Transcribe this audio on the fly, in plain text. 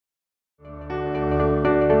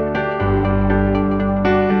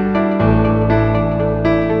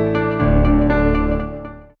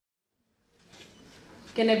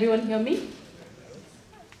Can everyone hear me?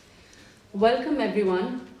 Welcome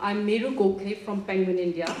everyone. I'm Meru Gokhale from Penguin,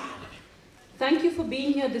 India. Thank you for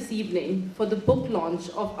being here this evening for the book launch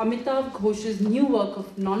of AmitavGhosh's new work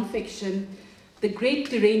of non-fiction, The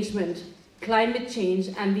Great Derangement, Climate Change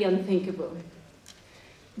and the Unthinkable.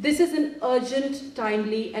 This is an urgent,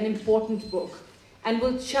 timely and important book and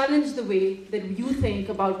will challenge the way that you think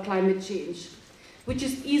about climate change, which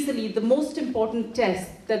is easily the most important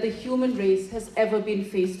test that the human race has ever been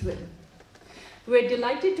faced with. We're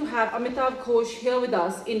delighted to have AmitavGhosh here with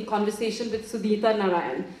us in conversation with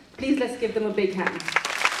SunitaNarain. Please let's give them a big hand.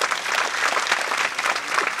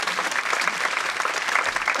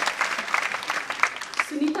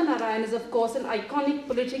 SunitaNarain is of course an iconic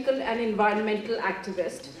political and environmental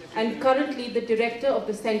activist and currently the director of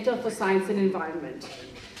the Center for Science and Environment.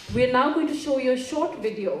 We're now going to show you a short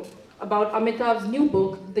video about Amitav's new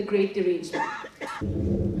book, The Great Derangement.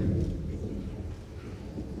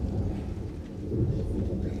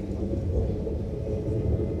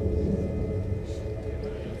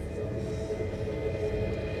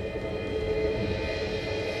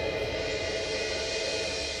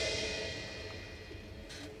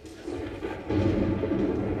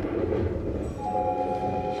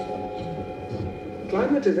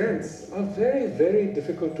 Climate events are very, very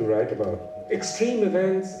difficult to write about. Extreme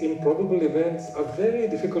events, improbable events are very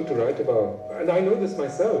difficult to write about. And I know this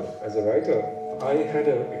myself as a writer. I had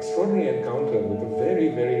an extraordinary encounter with a very,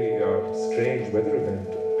 very strange weather event.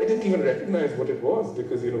 I didn't even recognize what it was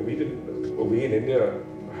because, we in India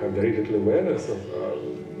have very little awareness of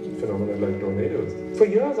phenomena like tornadoes. For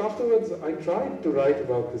years afterwards, I tried to write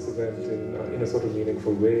about this event in a sort of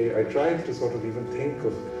meaningful way. I tried to sort of even think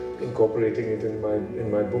of incorporating it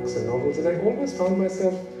in my books and novels, and I always found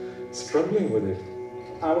myself struggling with it.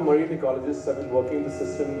 I'm a marine ecologist. I've been working in the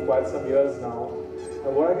system quite some years now.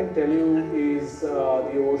 And what I can tell you is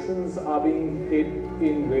the oceans are being hit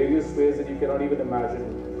in various ways that you cannot even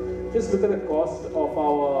imagine. Just look at the cost of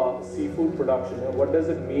our seafood production. What does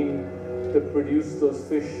it mean to produce those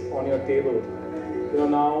fish on your table?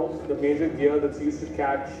 Now the major gear that's used to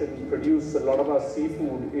catch and produce a lot of our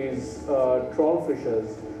seafood is trawl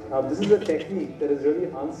fishers. Now this is a technique that is really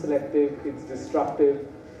unselective, it's destructive.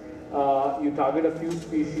 You target a few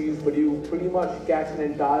species, but you pretty much catch an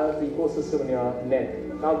entire ecosystem in your net.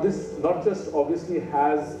 Now this not just obviously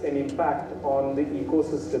has an impact on the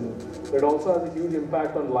ecosystem, but it also has a huge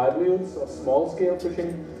impact on livelihoods of small-scale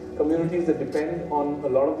fishing communities that depend on a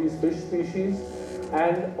lot of these fish species,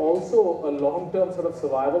 and also a long-term sort of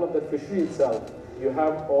survival of that fishery itself. You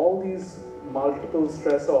have all these multiple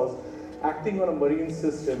stressors acting on a marine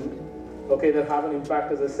system, that have an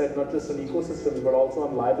impact, as I said, not just on ecosystems, but also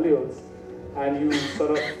on livelihoods. And you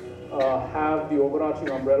sort of have the overarching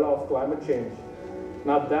umbrella of climate change.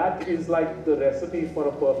 Now that is like the recipe for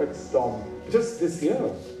a perfect storm. Just this year,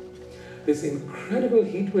 this incredible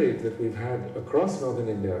heat wave that we've had across northern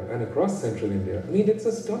India and across central India, I mean, it's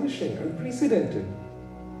astonishing, unprecedented.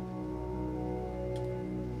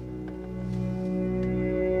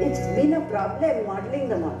 It's been a problem modeling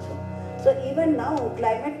the monsoon. So even now,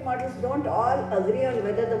 climate models don't all agree on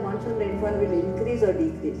whether the monsoon rainfall will increase or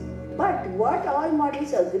decrease. But what all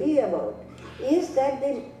models agree about is that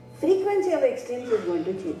the frequency of extremes is going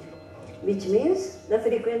to change, which means the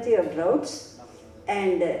frequency of droughts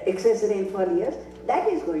and excess rainfall years, that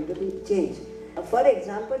is going to be changed. For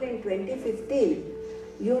example, in 2015,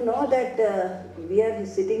 you know that we are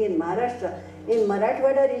sitting in Maharashtra. In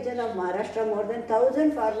Marathwada region of Maharashtra, more than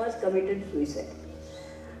 1,000 farmers committed suicide.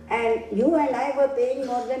 And you and I were paying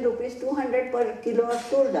more than ₹200 per kilo of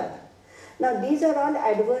tur dal. Now these are all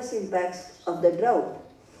adverse impacts of the drought.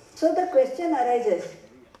 So the question arises,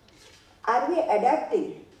 are we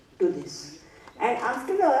adapting to this? And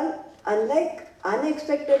after all, unlike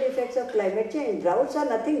unexpected effects of climate change, droughts are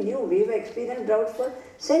nothing new. We've experienced droughts for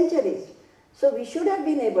centuries. So we should have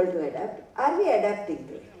been able to adapt. Are we adapting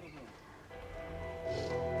to it?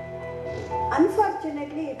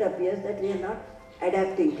 Unfortunately, it appears that we are not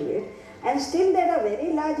adapting to it, and still there are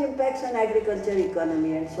very large impacts on agriculture,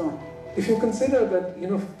 economy and so on. If you consider that,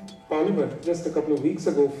 Parliament just a couple of weeks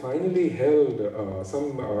ago finally held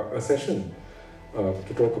a session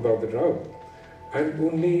to talk about the drought, and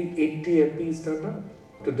only 80 MPs turned up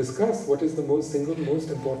to discuss what is the single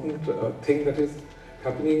most important thing that is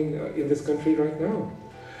happening in this country right now.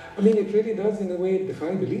 I mean, it really does in a way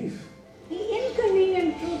defy belief. The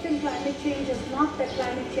inconvenient truth in climate change is not that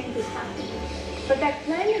climate change is happening, but that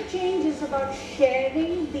climate change is about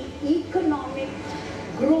sharing the economic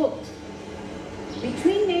growth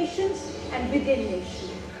between nations and within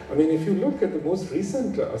nations. I mean, if you look at the most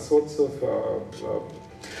recent sorts of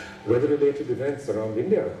weather-related events around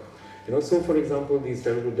India. You know, so for example, these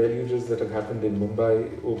terrible deluges that have happened in Mumbai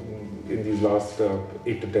in these last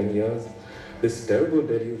 8 to 10 years, this terrible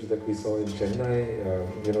deluge that we saw in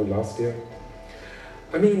Chennai, you know, last year.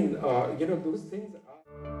 I mean, you know, those things.